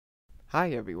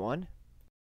Hi everyone.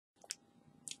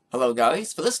 Hello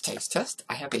guys, for this taste test,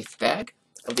 I have a bag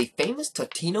of the famous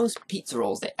Totino's pizza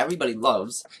rolls that everybody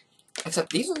loves,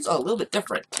 except these ones are a little bit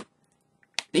different.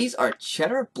 These are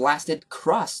Cheddar Blasted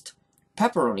Crust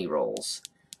Pepperoni rolls.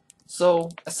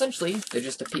 So, essentially, they're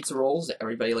just the pizza rolls that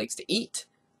everybody likes to eat,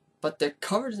 but they're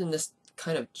covered in this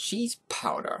kind of cheese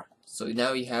powder. So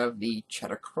now you have the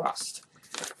cheddar crust.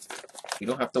 You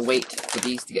don't have to wait for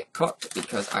these to get cooked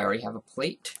because I already have a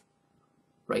plate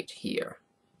right here.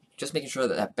 Just making sure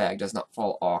that that bag does not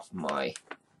fall off my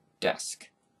desk.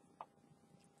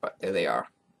 But there they are.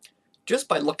 Just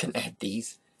by looking at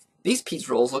these pizza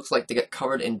rolls looks like they get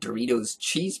covered in Doritos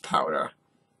cheese powder.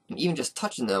 And even just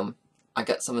touching them, I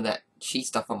got some of that cheese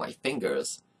stuff on my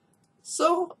fingers.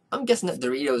 So, I'm guessing that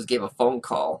Doritos gave a phone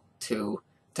call to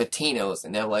Totino's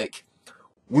and they're like,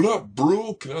 "What up,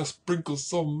 bro? Can I sprinkle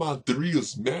some of my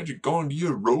Doritos magic onto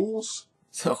your rolls?"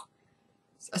 so,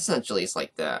 essentially it's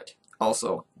like that.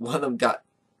 Also, one of them got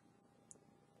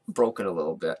broken a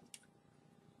little bit.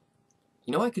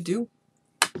 You know what I could do?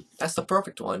 That's the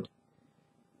perfect one.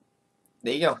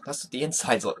 There you go. That's what the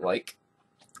insides look like.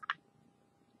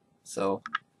 So,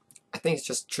 I think it's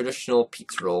just traditional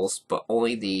pizza rolls, but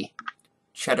only the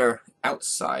cheddar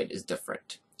outside is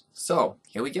different. So,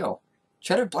 here we go.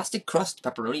 Cheddar Blasted Crust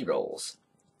Pepperoni Rolls.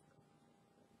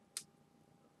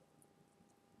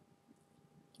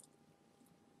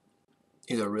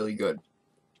 These are really good.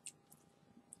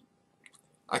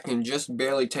 I can just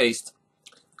barely taste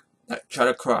that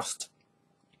cheddar crust.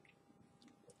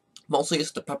 Mostly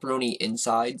it's the pepperoni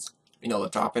insides, you know, the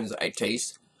toppings that I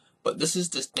taste. But this is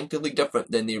distinctively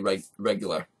different than the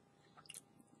regular.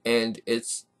 And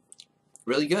it's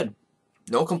really good.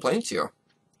 No complaints here.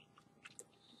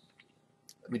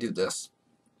 Let me do this.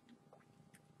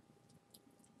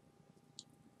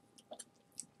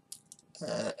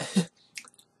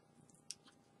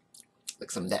 Like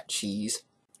some of that cheese.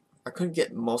 I couldn't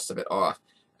get most of it off.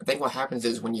 I think what happens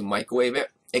is when you microwave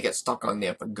it, it gets stuck on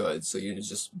there for good, so you're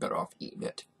just better off eating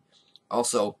it.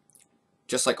 Also,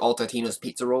 just like all Totino's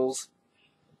pizza rolls,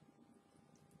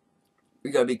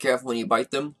 you gotta be careful when you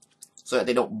bite them, so that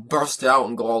they don't burst out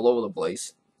and go all over the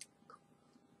place.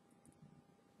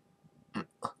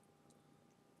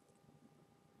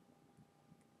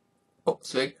 Oh,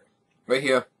 see? Right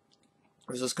here.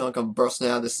 It's just gonna come bursting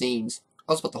out of the seams.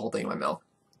 I'll just put the whole thing in my mouth.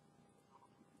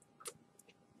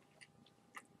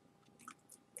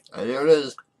 And there it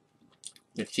is.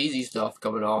 The cheesy stuff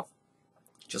coming off.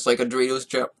 Just like a Doritos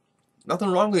chip.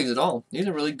 Nothing wrong with these at all. These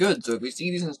are really good, so if you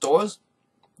see these in stores,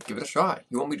 give it a shot.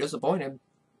 You won't be disappointed.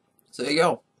 So there you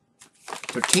go.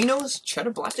 Totino's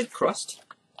Cheddar Blasted Crust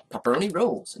Pepperoni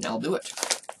Rolls, and that'll do it.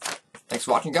 Thanks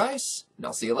for watching, guys, and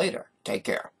I'll see you later. Take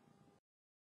care.